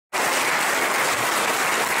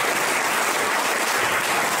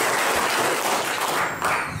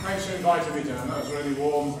polite of you, Dan. That was a really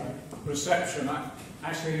warm reception.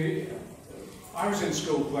 Actually, I was in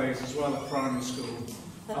school plays as well at primary school,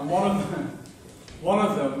 and one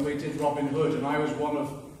of them we did Robin Hood, and I was one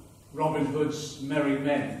of Robin Hood's merry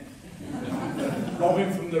men.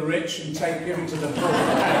 Robbing from the rich and giving to the poor.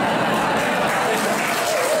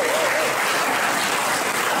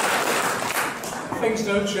 Things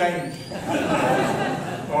don't change.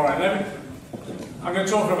 All right, I'm going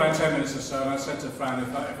to talk for about 10 minutes or so, and I said to Fran,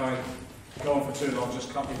 if I go on for too long,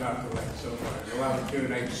 just cut me down to length. So we'll have a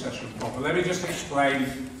Q&A session proper. Let me just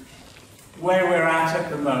explain where we're at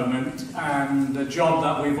the moment and the job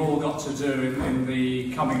that we've all got to do in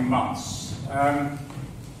the coming months. I'm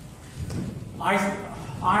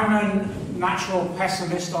a natural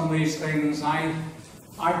pessimist on these things.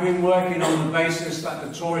 I've been working on the basis that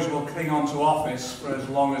the Tories will cling on to office for as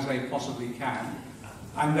long as they possibly can,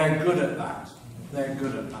 and they're good at that. They're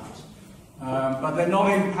good at that. But they're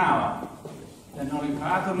not in power. They're not in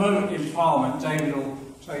power. At the moment in Parliament, David will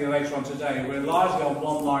tell you later on today, we're largely on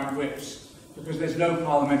one-line whips because there's no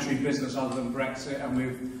parliamentary business other than Brexit, and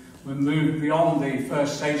we've moved beyond the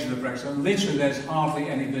first stage of the Brexit. Literally, there's hardly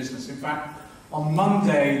any business. In fact, on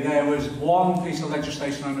Monday, there was one piece of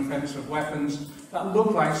legislation on offensive weapons that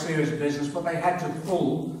looked like serious business, but they had to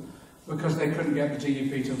pull because they couldn't get the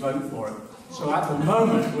DUP to vote for it. So at the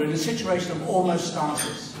moment, we're in a situation of almost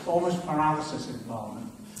stasis, almost paralysis in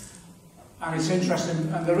Parliament. And it's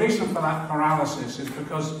interesting, and the reason for that paralysis is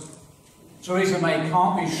because Theresa May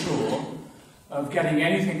can't be sure of getting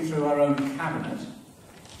anything through her own cabinet,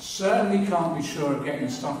 certainly can't be sure of getting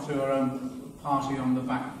stuff through her own party on the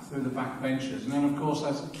through the back benches. And then, of course,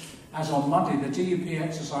 as on Monday, the DUP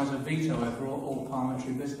exercised a veto over all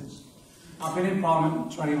parliamentary business. I've been in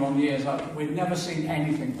Parliament 21 years. We've never seen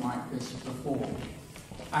anything like this before.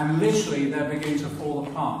 And literally, they're beginning to fall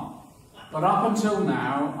apart. But up until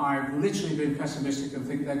now, I've literally been pessimistic and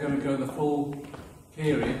think they're going to go the full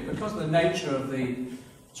period because of the nature of the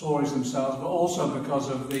Tories themselves, but also because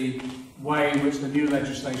of the way in which the new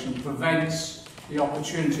legislation prevents the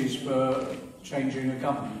opportunities for changing a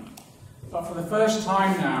government. But for the first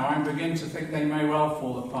time now, I'm beginning to think they may well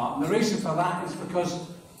fall apart. And the reason for that is because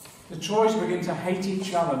the Tories begin to hate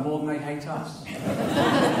each other more than they hate us.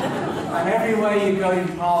 And everywhere you go in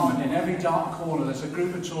Parliament, in every dark corner, there's a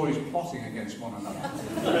group of Tories plotting against one another.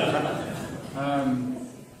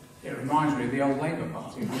 It reminds me of the old Labour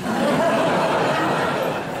Party.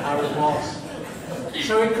 How it was.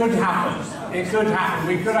 So it could happen. It could happen.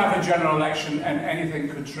 We could have a general election and anything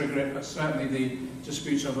could trigger it, but certainly the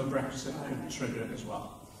disputes over Brexit could trigger it as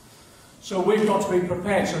well. So we've got to be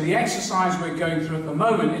prepared. So the exercise we're going through at the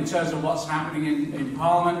moment in terms of what's happening in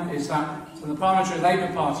Parliament is that from the Parliamentary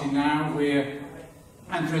Labour Party now,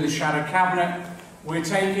 and through the shadow cabinet, we're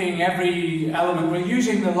taking every element, we're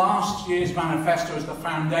using the last year's manifesto as the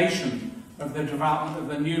foundation of the development of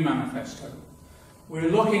the new manifesto.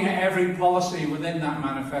 We're looking at every policy within that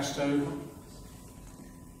manifesto,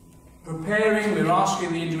 we're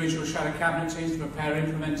asking the individual shadow cabinet teams to prepare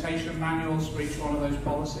implementation manuals for each one of those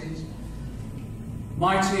policies.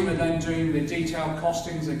 My team are then doing the detailed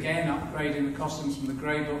costings again, upgrading the costings from the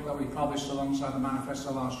grey book that we published alongside the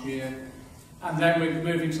manifesto last year. And then we're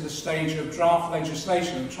moving to the stage of draft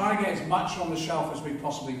legislation and trying to get as much on the shelf as we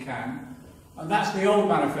possibly can. And that's the old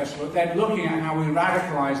manifesto, but then looking at how we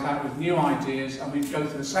radicalise that with new ideas, and we go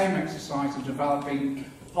through the same exercise of developing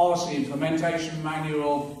policy implementation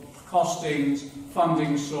manual, costings,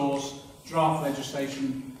 funding source, draft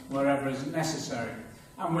legislation, wherever is necessary.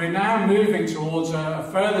 And we're now moving towards a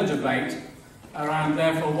further debate around,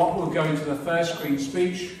 therefore, what will go into the first Green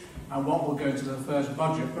Speech and what will go into the first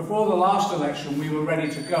budget. Before the last election, we were ready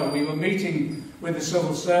to go. We were meeting with the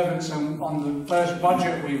civil servants, and on the first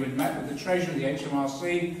budget, we had met with the Treasury, the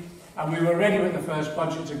HMRC, and we were ready with the first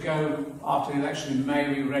budget to go after the election in May.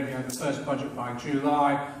 We were ready to have the first budget by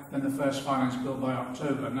July, then the first finance bill by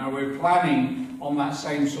October. Now we're planning on that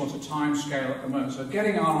same sort of time scale at the moment. So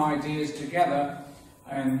getting our ideas together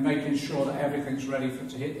and making sure that everything's ready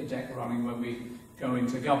to hit the deck running when we go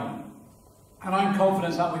into government. And I'm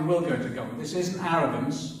confident that we will go to government. This isn't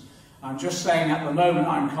arrogance. I'm just saying at the moment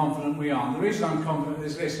I'm confident we are. And the reason I'm confident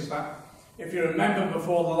is this, is that if you remember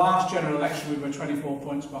before the last general election we were 24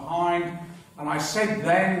 points behind, and I said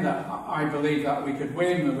then that I believe that we could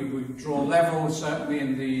win, that we would draw level, certainly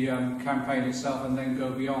in the campaign itself, and then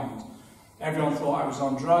go beyond. Everyone thought I was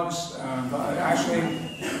on drugs, but actually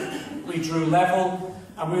we drew level,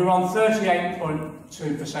 and we were on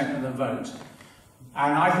 38.2% of the vote.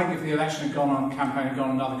 And I think if the election had gone on, campaign had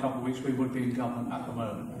gone another couple of weeks, we would be in government at the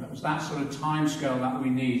moment. And it was that sort of timescale that we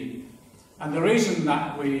needed. And the reason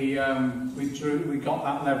that we got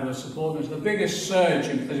that level of support was the biggest surge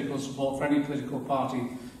in political support for any political party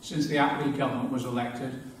since the Attlee government was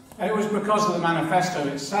elected. And it was because of the manifesto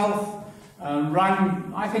itself.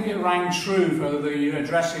 I think it rang true for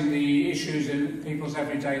addressing the issues in people's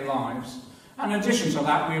everyday lives. And in addition to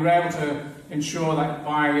that, we were able to ensure that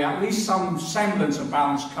by at least some semblance of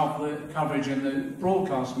balanced coverage in the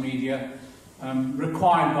broadcast media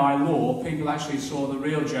required by law, people actually saw the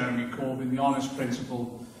real Jeremy Corbyn, the honest,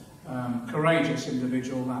 principled, courageous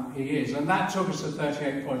individual that he is. And that took us to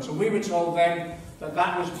 38 points. And we were told then that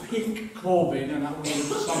that was peak Corbyn and that we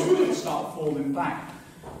would start falling back.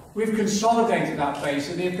 We've consolidated that base,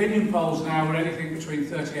 and the opinion polls now are anything between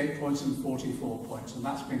 38 points and 44 points, and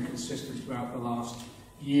that's been consistent throughout the last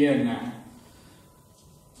year now.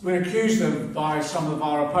 We're accused by some of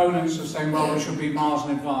our opponents of saying, well, we should be miles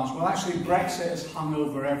in advance. Well, actually, Brexit has hung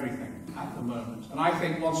over everything at the moment. And I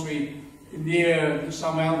think once we near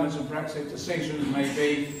some elements of Brexit decisions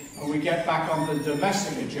maybe, and we get back on the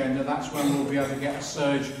domestic agenda, that's when we'll be able to get a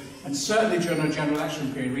surge. And certainly during a general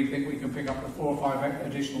election period, we think we can pick up the 4 or 5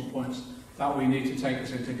 additional points that we need to take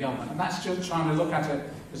us into government. And that's just trying to look at it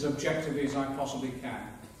as objectively as I possibly can.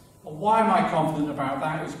 Well, why am I confident about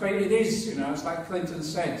that? It is, you know, it's like Clinton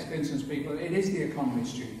said, Clinton's people, it is the economy,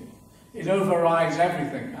 stupid. It overrides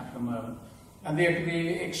everything at the moment. And the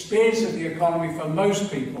experience of the economy for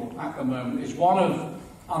most people at the moment is one of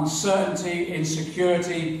uncertainty,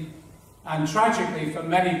 insecurity, and tragically for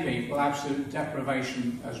many people, absolute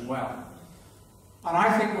deprivation as well. And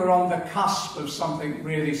I think we're on the cusp of something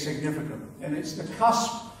really significant. And it's the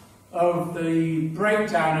cusp of the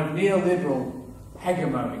breakdown of neoliberal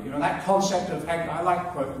hegemony. You know, that concept of hegemony, I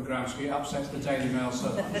like quoting Gramsci, it upsets the Daily Mail so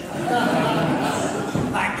much.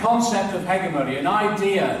 That concept of hegemony, an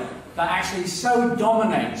idea that actually so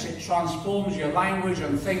dominates, it transforms your language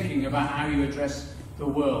and thinking about how you address the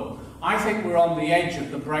world. I think we're on the edge of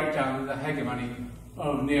the breakdown of the hegemony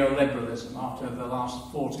of neoliberalism after the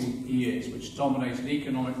last 40 years, which dominated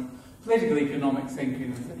political economic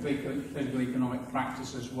thinking and political economic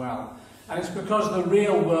practice as well. And it's because the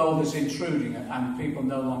real world is intruding and people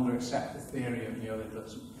no longer accept the theory of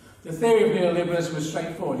neoliberalism. The theory of neoliberalism is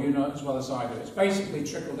straightforward, you know it as well as I do. It's basically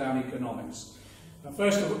trickle-down economics.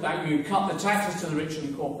 First of all, you cut the taxes to the rich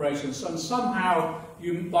and the corporations, and somehow,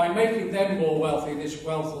 by making them more wealthy, this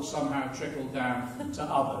wealth will somehow trickle down to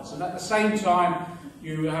others. And at the same time,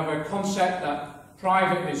 you have a concept that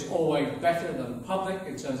private is always better than public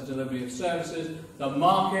in terms of delivery of services. The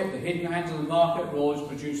market, the hidden hands of the market, will always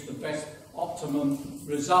produce the best optimum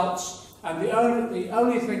results. And the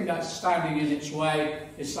only thing that's standing in its way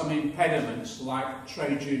is some impediments like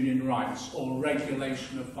trade union rights or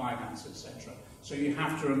regulation of finance, etc. So you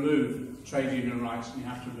have to remove trade union rights and you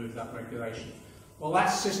have to remove that regulation. Well, that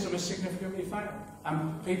system has significantly failed.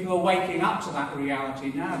 And people are waking up to that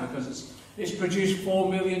reality now because it's produced 4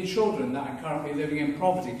 million children that are currently living in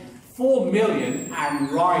poverty. 4 million and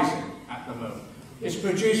rising at the moment. It's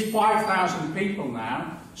produced 5,000 people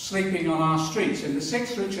now sleeping on our streets. In the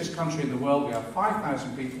 6th richest country in the world, we have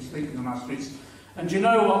 5,000 people sleeping on our streets. And do you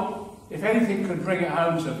know what? If anything could bring it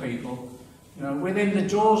home to people, you know, within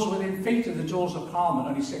feet of the doors of Parliament,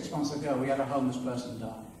 only 6 months ago, we had a homeless person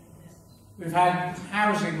die. We've had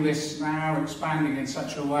housing lists now expanding in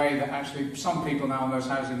such a way that actually some people now on those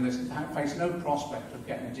housing lists face no prospect of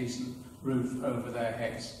getting a decent roof over their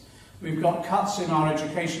heads. We've got cuts in our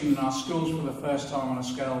education and our schools for the first time on a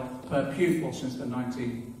scale per pupil since the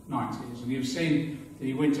 1990s. And you've seen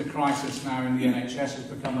the winter crisis now in the NHS has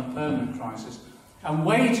become a permanent crisis. And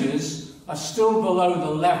wages are still below the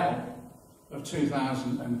level of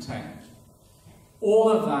 2010. All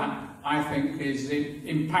of that, I think, is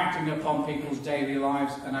impacting upon people's daily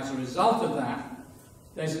lives, and as a result of that,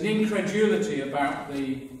 there's an incredulity about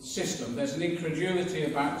the system. There's an incredulity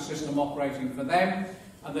about the system operating for them,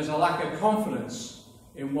 and there's a lack of confidence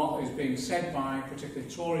in what is being said by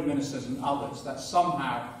particularly Tory ministers and others, that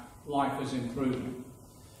somehow life is improving.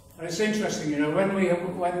 And it's interesting, you know,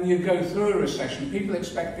 when you go through a recession, people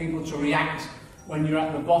expect people to react when you're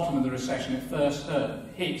at the bottom of the recession. It first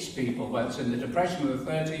hits people, whether it's in the Depression of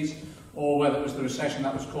the 30s or whether it was the recession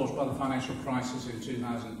that was caused by the financial crisis in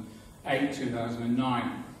 2008,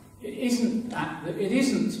 2009. It isn't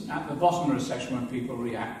at the bottom of the recession when people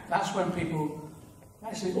react. That's when people,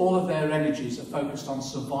 actually all of their energies are focused on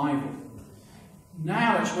survival.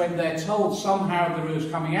 Now it's when they're told somehow the route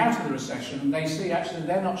is coming out of the recession and they see actually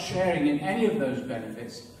they're not sharing in any of those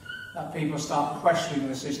benefits, that people start questioning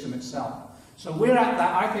the system itself. So we're at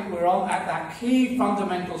that, I think we're at that key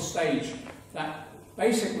fundamental stage that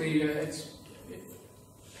basically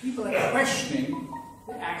people are questioning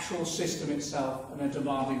the actual system itself and are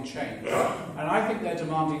demanding change. And I think they're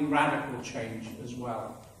demanding radical change as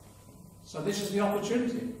well. So this is the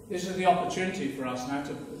opportunity. This is the opportunity for us now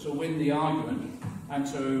to win the argument and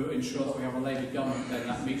to ensure that we have a Labour government then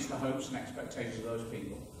that meets the hopes and expectations of those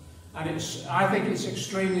people. And I think it's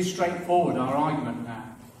extremely straightforward, our argument now.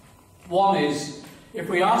 One is, if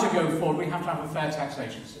we are to go forward, we have to have a fair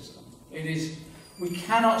taxation system. We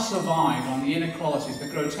cannot survive on the inequalities, the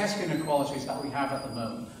grotesque inequalities that we have at the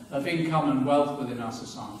moment of income and wealth within our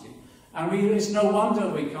society. And it's no wonder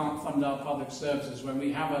we can't fund our public services when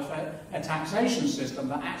we have a taxation system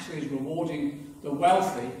that actually is rewarding the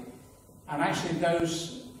wealthy and actually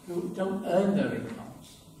those who don't earn their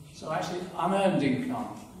incomes. So actually unearned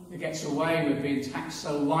income that gets away with being taxed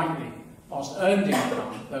so lightly, whilst earned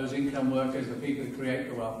income, those income workers, the people who create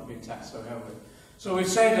the wealth, are being taxed so heavily. So we've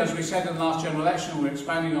said, as we said in the last general election, we're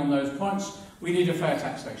expanding on those points, we need a fair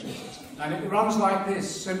taxation system. And it runs like this,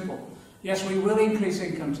 simple. Yes, we will increase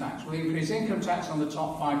income tax. We'll increase income tax on the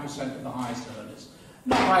top 5% of the highest earners.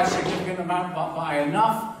 Not by a significant amount, but by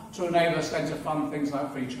enough to enable us then to fund things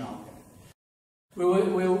like free childcare.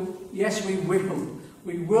 Yes, we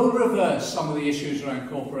will reverse some of the issues around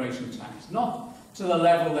corporation tax. Not to the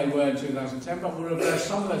level they were in 2010, but we'll reverse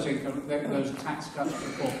some of those tax cuts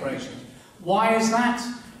for corporations. Why is that?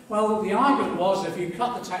 Well, the argument was if you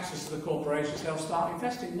cut the taxes to the corporations, they'll start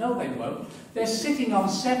investing. No, they won't. They're sitting on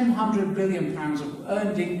 £700 billion of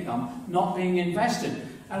earned income not being invested.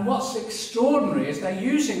 And what's extraordinary is they're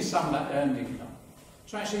using some of that earned income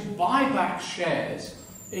to actually buy back shares,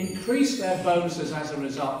 increase their bonuses as a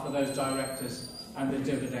result for those directors and the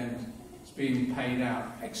dividend being paid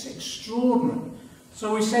out. It's extraordinary.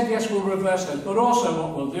 So we said, yes, we'll reverse those. But also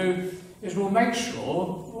what we'll do is we'll make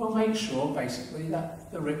sure basically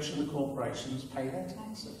that the rich and the corporations pay their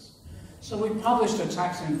taxes. So we published a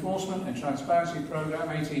tax enforcement and transparency programme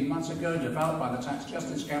 18 months ago, developed by the Tax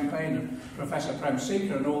Justice Campaign and Professor Prem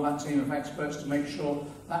Seeker and all that team of experts to make sure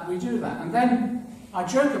that we do that. And then I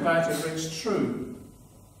joke about it, but it's true.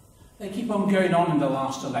 They keep on going on in the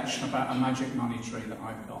last election about a magic money tree that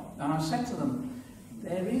I've got. And I said to them,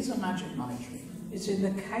 there is a magic money tree. It's in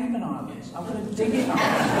the Cayman Islands. I'm going to dig it up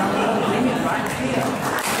and I'm going to bring it back here.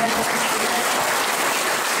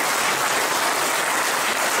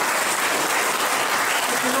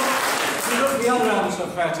 If you look at the other elements of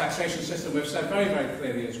a fair taxation system, we've said very, very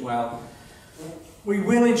clearly as well, we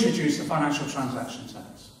will introduce the financial transaction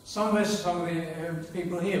tax. Some of the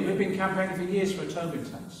people here, we've been campaigning for years for a Tobin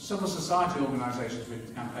tax. Civil society organisations we've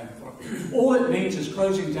been campaigning for it. All it means is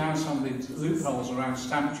closing down some of the loopholes around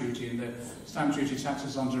stamp duty and the stamp duty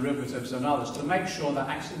taxes on derivatives and others to make sure that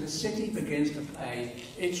actually the city begins to pay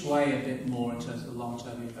its way a bit more in terms of the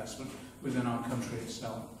long-term investment within our country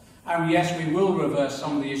itself. And yes, we will reverse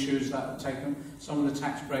some of the issues that have taken, some of the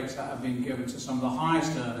tax breaks that have been given to some of the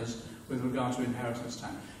highest earners with regard to inheritance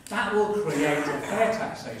tax. That will create a fair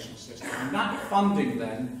taxation system, and that funding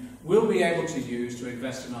then we'll be able to use to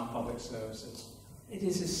invest in our public services. It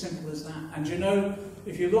is as simple as that. And you know,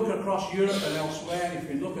 if you look across Europe and elsewhere, if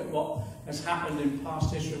you look at what has happened in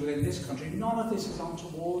past history within this country, none of this is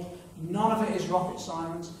untoward, none of it is rocket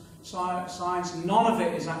science, none of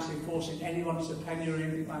it is actually forcing anyone to penny or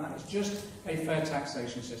anything like that. It's just a fair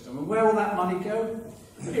taxation system. And where will that money go?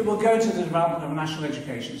 It will go to the development of a national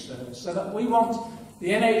education service, so that we want the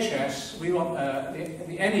NHS, we want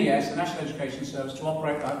the NES, the National Education Service, to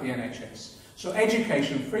operate like the NHS. So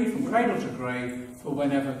education free from cradle to grave for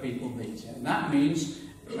whenever people need it. And that means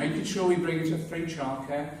making sure we bring it to free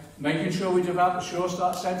childcare, making sure we develop the Sure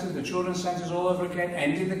Start centres, the children's centres all over again,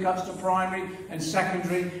 ending the cuts to primary and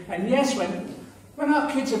secondary. And yes, when our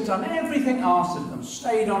kids have done everything asked of them,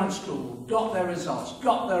 stayed on at school, got their results,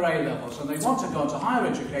 got their A-levels, and they want to go into higher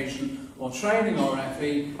education or training or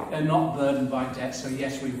FE, they're not burdened by debt. So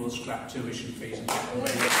yes, we will scrap tuition fees and get them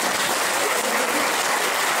ready.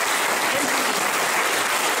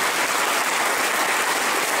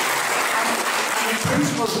 And the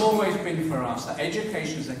principle has always been for us that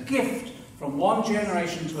education is a gift from one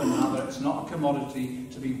generation to another. It's not a commodity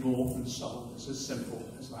to be bought and sold. It's as simple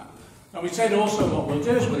as that. And we said also what we'll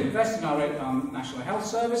do is we'll invest in our National Health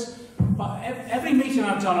Service. But every meeting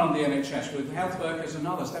I've done on the NHS with health workers and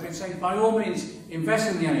others, they've been saying, by all means, invest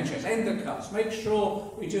in the NHS, end the cuts, make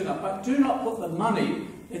sure we do that. But do not put the money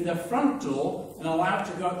in the front door and allow it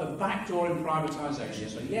to go out the back door in privatisation.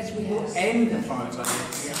 So yes, we will end the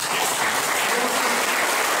privatisation.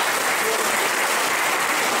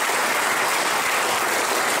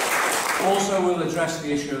 Also, we'll address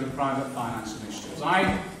the issue of the private finance initiatives.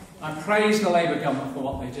 I praise the Labour government for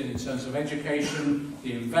what they did in terms of education,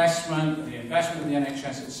 the investment in the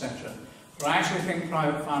NHS, etc. But I actually think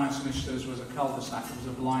private finance initiatives was a cul-de-sac, it was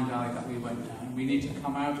a blind alley that we went down. We need to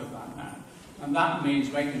come out of that now. And that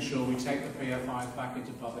means making sure we take the PFIs back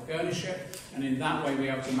into public ownership, and in that way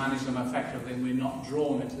we're able to manage them effectively and we're not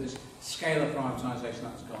drawn into this scale of privatisation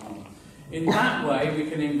that's gone on. In that way we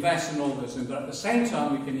can invest in all those things, but at the same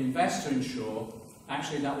time we can invest to ensure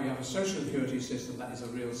actually that we have a social security system that is a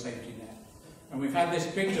real safety net. And we've had this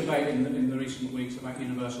big debate in the recent weeks about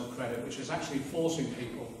universal credit, which is actually forcing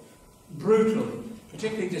people brutally,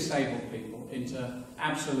 particularly disabled people, into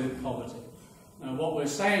absolute poverty. Now, what we're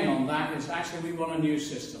saying on that is actually we want a new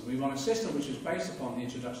system. We want a system which is based upon the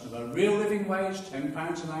introduction of a real living wage, £10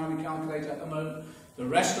 an hour we calculate at the moment, the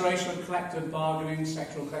restoration of collective bargaining,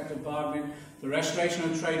 sectoral collective bargaining, the restoration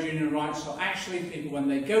of trade union rights, so actually people, when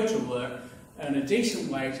they go to work, earn a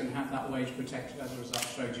decent wage and have that wage protected as a result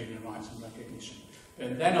of trade union rights and recognition.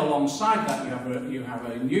 But then alongside that you have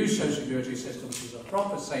a new social security system which is a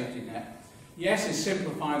proper safety net. Yes, it's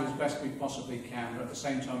simplified as best we possibly can, but at the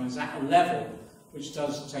same time it's at a level which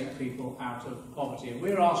does take people out of poverty. And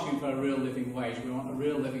we're asking for a real living wage. We want a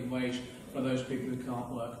real living wage for those people who can't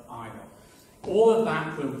work either. All of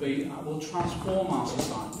that will transform our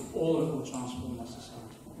society. All of it will transform our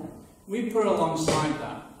society. We put alongside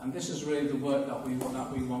that, and this is really the work that we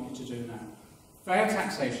want you to do now, fair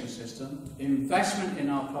taxation system, investment in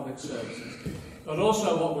our public services, but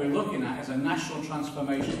also what we're looking at is a national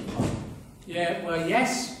transformation fund. Yeah, well,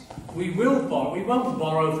 yes, we will borrow. We won't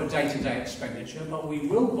borrow for day-to-day expenditure, but we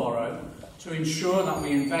will borrow to ensure that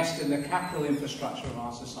we invest in the capital infrastructure of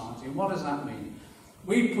our society. And what does that mean?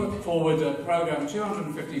 We put forward a programme of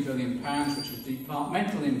 £250 billion, which is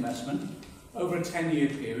departmental investment, over a 10-year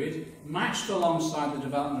period, matched alongside the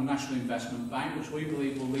development of National Investment Bank, which we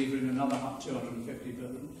believe will lever in another £250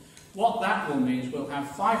 billion. What that will mean is we'll have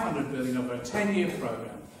 £500 billion over a 10-year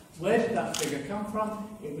programme. Where did that figure come from?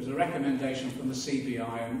 It was a recommendation from the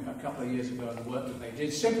CBI a couple of years ago in the work that they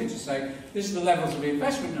did, simply to say this is the levels of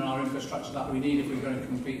investment in our infrastructure that we need if we're going to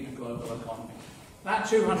compete in the global economy. That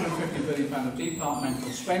 £250 billion of departmental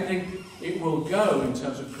spending, it will go in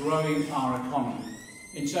terms of growing our economy.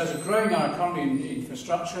 In terms of growing our economy in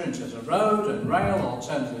infrastructure, in terms of road and rail,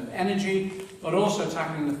 alternative energy, but also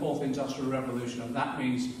tackling the fourth industrial revolution, and that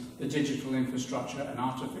means the digital infrastructure and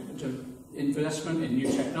investment in new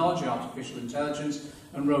technology, artificial intelligence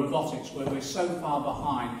and robotics, where we're so far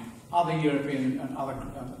behind other European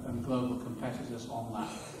and global competitors on that.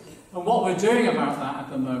 And what we're doing about that at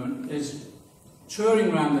the moment is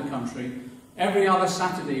touring around the country. Every other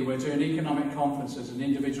Saturday we're doing economic conferences in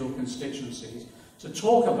individual constituencies to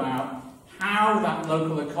talk about how that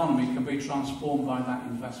local economy can be transformed by that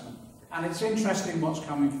investment. And it's interesting what's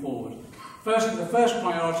coming forward. First, the first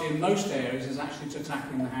priority in most areas is actually to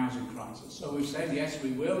tackling the housing crisis. So we've said, yes,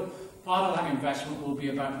 we will. Part of that investment will be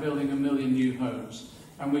about building 1 million new homes.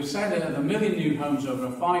 And we've said that 1 million new homes over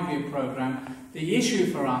a 5-year programme. The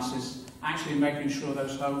issue for us is actually making sure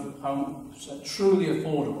those homes are truly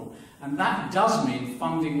affordable. And that does mean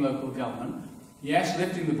funding local government. Yes,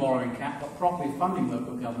 lifting the borrowing cap, but properly funding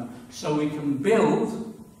local government so we can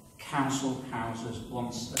build council houses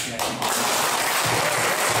once again.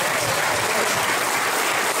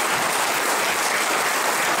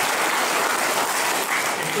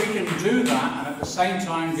 If we can do that and at the same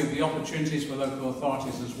time give the opportunities for local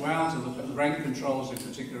authorities as well to look at the rent controls in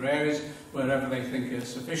particular areas wherever they think is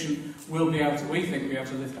sufficient, we'll be able to, we think, be able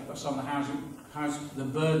to lift up some of the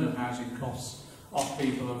burden of housing costs off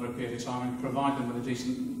people over a period of time and provide them with a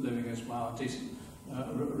decent living as well, a decent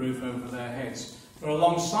roof over their heads. But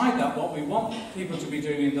alongside that, what we want people to be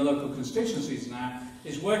doing in the local constituencies now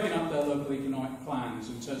is working up their local economic plans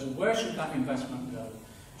in terms of where should that investment go.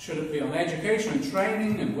 Should it be on education and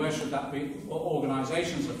training, and where should that be? What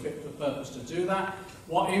organisations are fit for purpose to do that?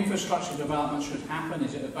 What infrastructure development should happen?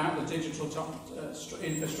 Is it about the digital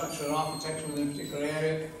infrastructure and architecture within a particular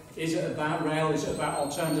area? Is it about rail? Is it about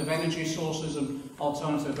alternative energy sources and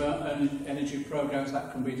alternative energy programs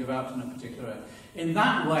that can be developed in a particular area? In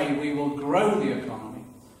that way, we will grow the economy,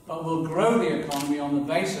 but we'll grow the economy on the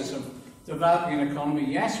basis of developing an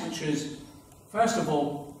economy, yes, which is, first of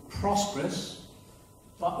all, prosperous,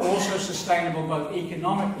 but also sustainable both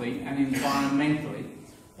economically and environmentally.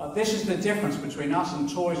 But this is the difference between us and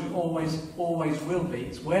Tories, and always will be.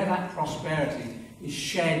 It's where that prosperity is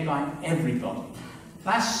shared by everybody.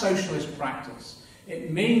 That's socialist practice.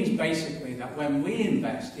 It means basically that when we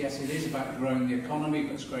invest, yes, it is about growing the economy,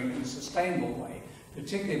 but it's growing in a sustainable way,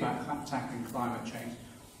 particularly about tackling climate change.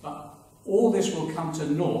 But all this will come to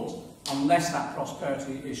naught unless that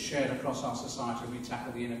prosperity is shared across our society and we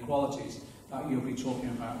tackle the inequalities that you'll be talking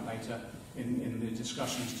about later in the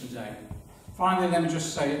discussions today. Finally, let me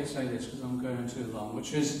just say this, because I'm going too long,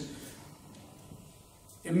 which is,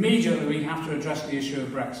 immediately we have to address the issue of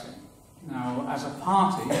Brexit. Now, as a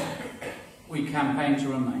party, we campaigned to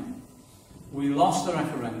remain. We lost the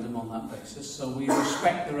referendum on that basis, so we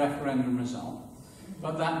respect the referendum result.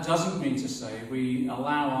 But that doesn't mean to say we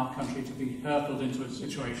allow our country to be hurtled into a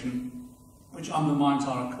situation which undermines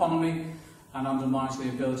our economy and undermines the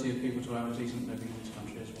ability of people to have a decent living in this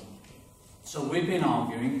country as well. So we've been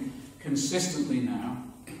arguing consistently now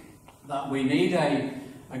that we need a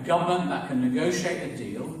government that can negotiate a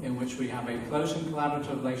deal in which we have a close and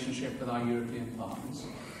collaborative relationship with our European partners,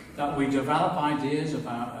 that we develop ideas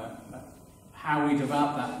about how we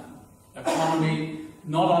develop that economy,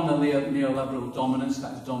 not on the neoliberal dominance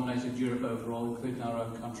that has dominated Europe overall, including our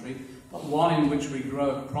own country, but one in which we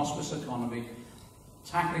grow a prosperous economy,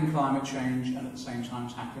 tackling climate change and at the same time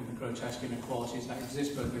tackling the grotesque inequalities that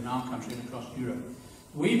exist both in our country and across Europe.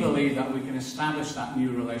 We believe that we can establish that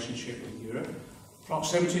new relationship with Europe,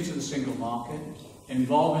 proximity to the single market,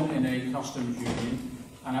 involvement in a customs union,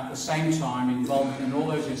 and at the same time involvement in all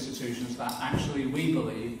those institutions that actually, we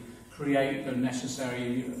believe, create the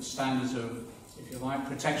necessary standards of, if you like,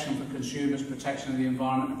 protection for consumers, protection of the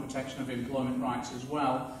environment, and protection of employment rights as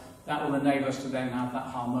well. That will enable us to then have that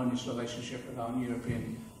harmonious relationship with our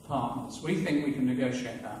European partners. We think we can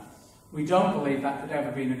negotiate that. We don't believe that could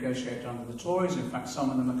ever be negotiated under the Tories. In fact, some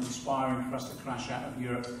of them are conspiring for us to crash out of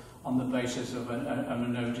Europe on the basis of a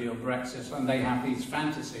no-deal Brexit, and they have these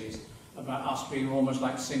fantasies about us being almost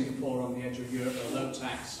like Singapore on the edge of Europe, a low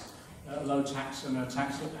tax and a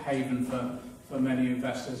tax haven for many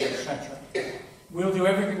investors, etc. We'll do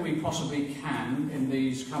everything we possibly can in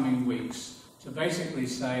these coming weeks to basically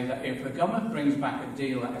say that if the government brings back a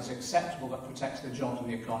deal that is acceptable, that protects the jobs and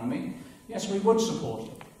the economy, yes, we would support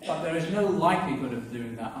it. But there is no likelihood of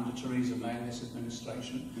doing that under Theresa May and this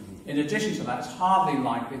administration. In addition to that, it's hardly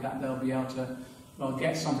likely that they'll be able to, well,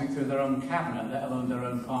 get something through their own cabinet, let alone their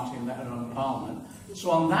own party and their own parliament.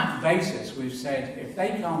 So on that basis, we've said, if they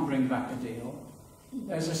can't bring back a deal,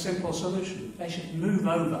 there's a simple solution. They should move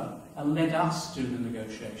over and let us do the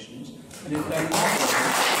negotiations. And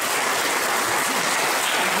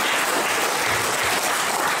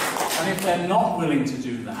if they're not willing to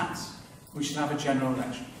do that, we should have a general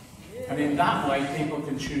election. And in that way, people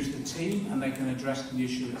can choose the team and they can address the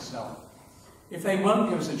issue itself. If they won't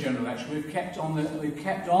give us a general election, we've kept on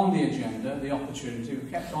the agenda the opportunity, we've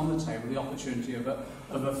kept on the table the opportunity of a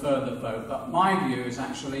further vote. But my view is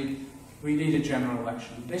actually we need a general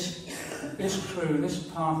election. This crew, this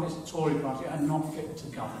Tory party are not fit to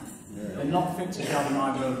govern. They're not fit to govern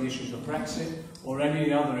either over the issues of Brexit or any of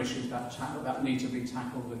the other issues that need to be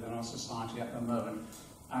tackled within our society at the moment.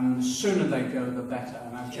 And the sooner they go, the better.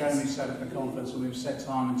 And as Jeremy said at the conference, and we've said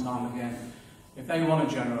time and time again, if they want a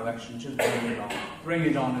general election, just bring it on. Bring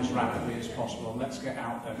it on as rapidly as possible. Let's get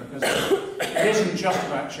out there, because it isn't just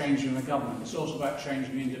about changing the government, it's also about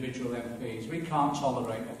changing individual MPs. We can't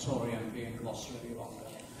tolerate a Tory MP in Gloucester any longer.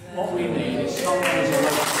 What we need is someone who's a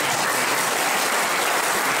local...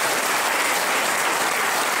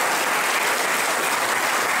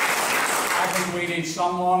 We need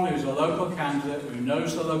someone who's a local candidate, who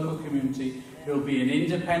knows the local community, who will be an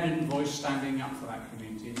independent voice standing up for that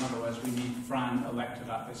community. In other words, we need Fran elected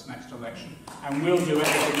at this next election. And we'll do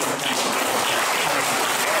everything we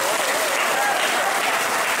can.